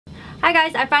Hi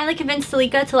guys, I finally convinced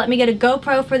Salika to let me get a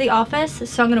GoPro for the office,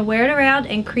 so I'm gonna wear it around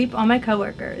and creep on my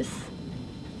coworkers.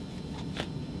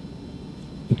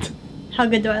 How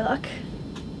good do I look?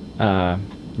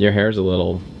 Your hair's a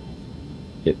little...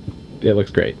 It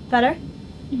looks great. Better?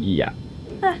 Yeah.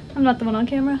 I'm not the one on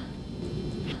camera.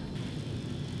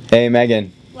 Hey,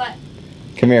 Megan. What?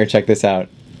 Come here, check this out.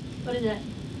 What is it?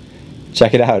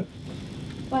 Check it out.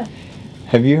 What?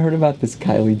 Have you heard about this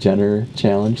Kylie Jenner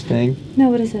challenge thing? No,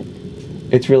 what is it?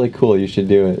 It's really cool, you should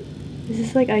do it. Is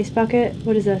this like Ice Bucket?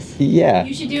 What is this? Yeah.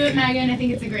 You should do it, Meaghan. I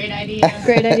think it's a great idea.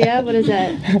 Great idea? What is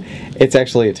it? It's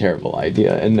actually a terrible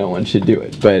idea and no one should do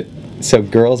it. But so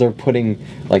girls are putting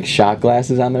like shot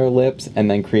glasses on their lips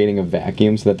and then creating a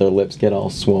vacuum so that their lips get all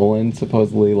swollen,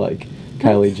 supposedly like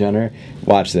Kylie Jenner.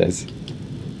 Watch this.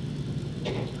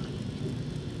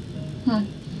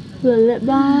 The lip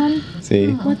balm?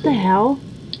 See? What the hell?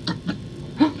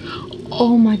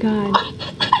 Oh my god.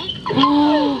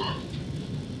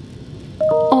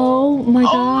 Oh my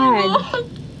god.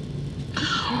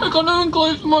 I got nothing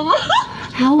close, Mama.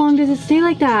 How long does it stay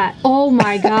like that? Oh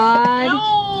my god.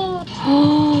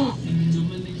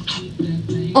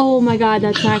 Oh my god,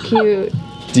 that's not cute.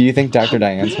 Do you think Dr.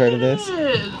 Dayan's heard of this?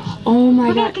 Oh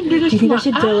my god. Do you think I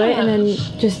should do it and then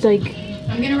just like...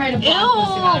 I'm gonna write a blog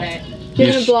post about it.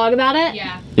 You're gonna blog about it?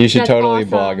 Yeah. You should That's totally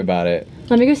awesome. blog about it.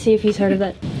 Let me go see if he's heard of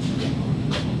it.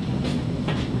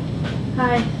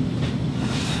 Hi.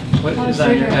 What is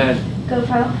on your head?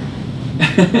 GoPro.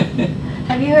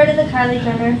 Have you heard of the Kylie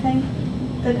Jenner thing?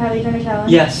 The Kylie Jenner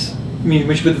challenge? Yes. I mean,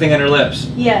 we should put the thing on her lips.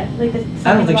 Yeah, like the...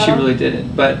 I don't think she really did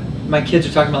it, but my kids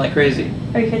are talking about it like crazy.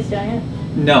 Are your kids doing it?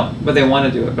 No, but they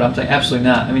want to do it, but I'm saying absolutely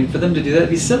not. I mean, for them to do that, it'd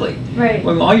be silly. Right.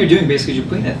 Well, all you're doing basically is you're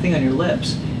putting that thing on your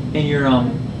lips, and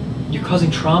you're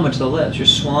causing trauma to the lips. You're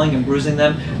swelling and bruising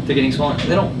them. They're getting swollen.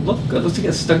 They don't look good. It looks like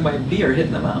it's stuck by a bee or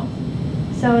hitting them out.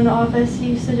 So in the office,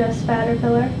 you suggest fat or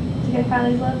filler to get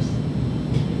Kylie's lips?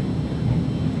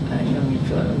 You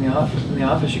filler in the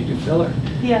office. You can do filler.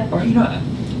 Yeah. Or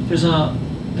there's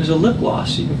a lip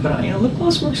gloss you can put on. Lip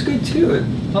gloss works good too.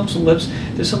 It pumps the lips.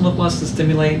 There's some lip gloss that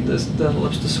stimulate the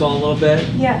lips to swell a little bit.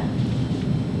 Yeah.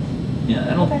 Yeah,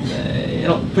 I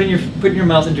don't. Putting your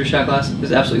mouth into your shot glass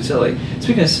is absolutely silly.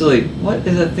 Speaking of silly, what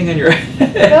is that thing on your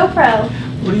head? GoPro.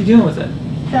 What are you doing with it?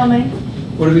 Filming.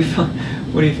 What are you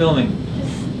filming?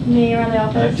 Just me around the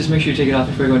office. Just make sure you take it off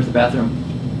before you go into the bathroom.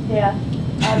 Yeah,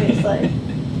 obviously.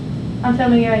 I'm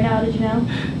filming it right now, did you know?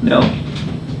 No.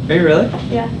 Are you really?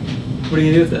 Yeah. What are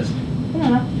you gonna do with this? I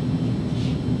don't know.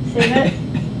 Save it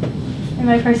in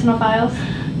my personal files.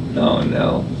 Oh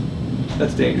no.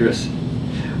 That's dangerous.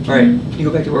 Alright, can you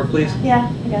go back to work please?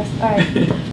 Yeah, I guess. Alright.